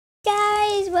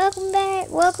welcome back.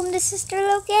 Welcome to Sister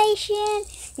Location.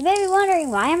 You may be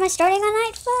wondering, why am I starting on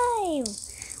night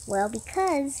 5? Well,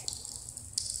 because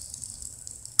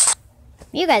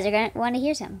you guys are going to want to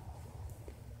hear something.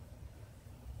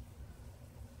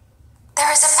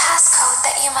 There is a passcode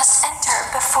that you must enter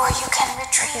before you can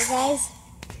retrieve. Okay, guys.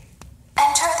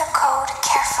 Enter the code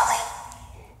carefully.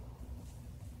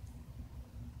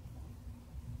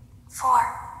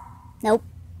 4. Nope.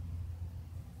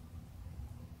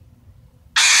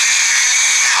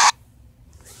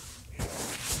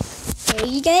 There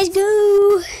you guys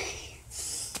go.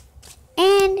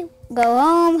 And go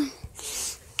home.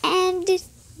 And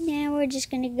now we're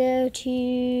just gonna go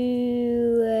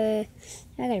to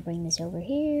I gotta bring this over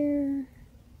here.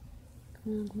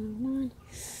 Come on.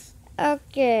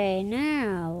 Okay,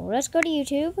 now let's go to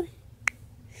YouTube.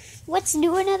 Let's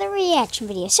do another reaction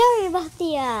video. Sorry about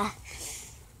the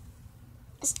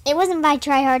it wasn't by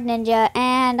Tryhard Ninja,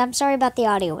 and I'm sorry about the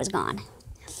audio was gone.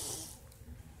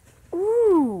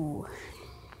 Ooh.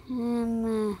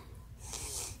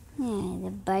 Yeah,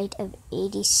 the bite of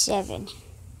 87.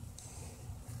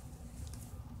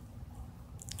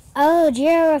 Oh,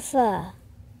 giraffe.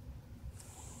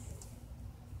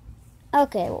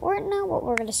 Okay, what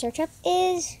we're gonna search up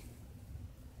is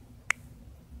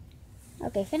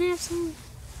FNAF song.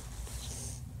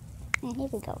 And here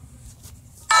we go.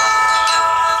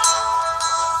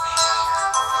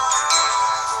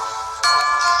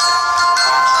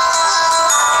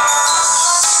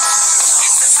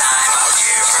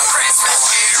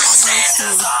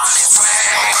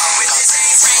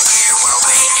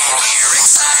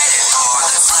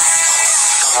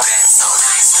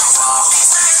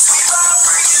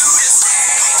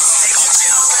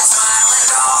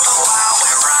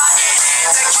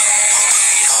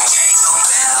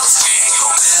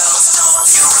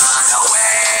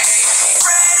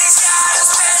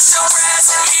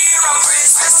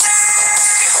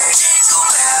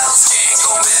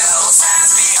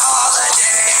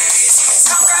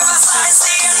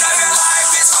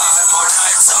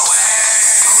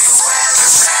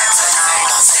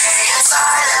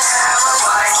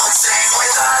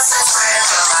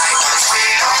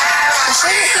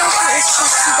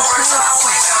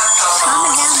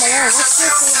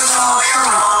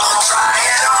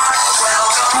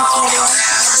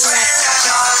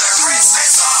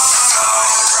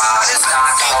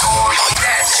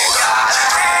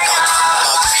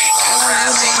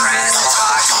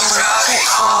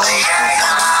 Comment down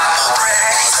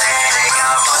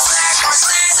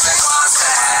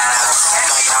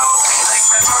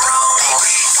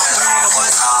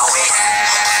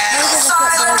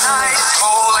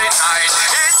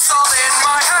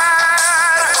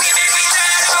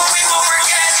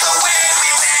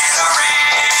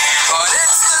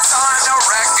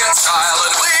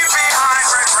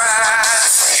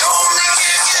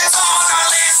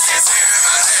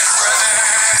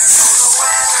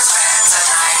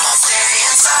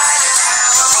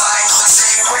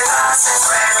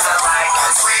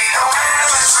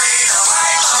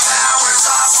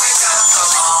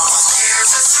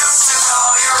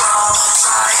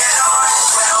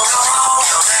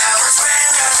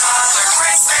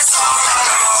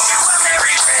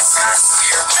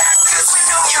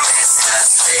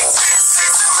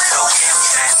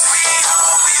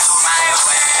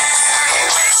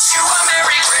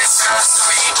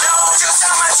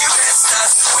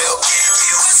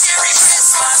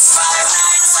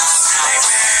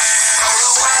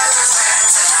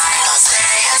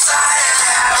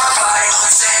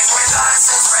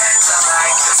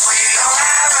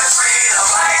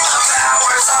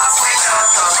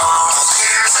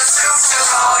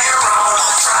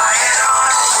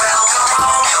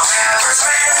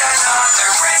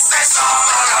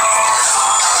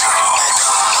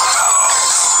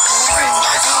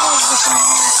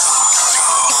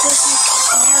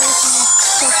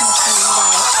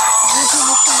below, what's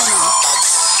your favorite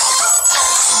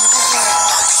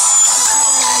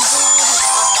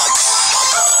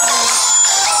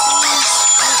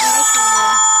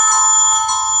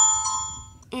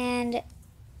and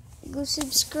go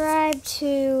subscribe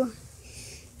to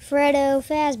Fredo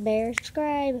Fazbear.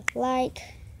 Subscribe, like,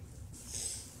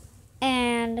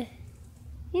 and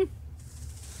yeah.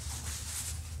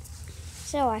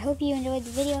 So I hope you enjoyed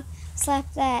the video.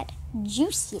 Slap that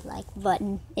juicy like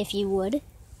button if you would.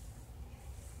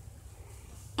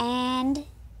 And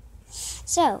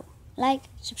so, like,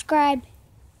 subscribe,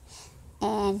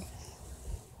 and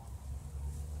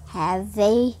have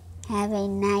a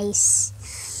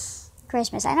nice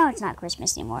Christmas. I know it's not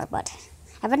Christmas anymore, but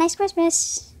have a nice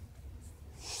Christmas.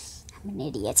 I'm an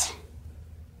idiot.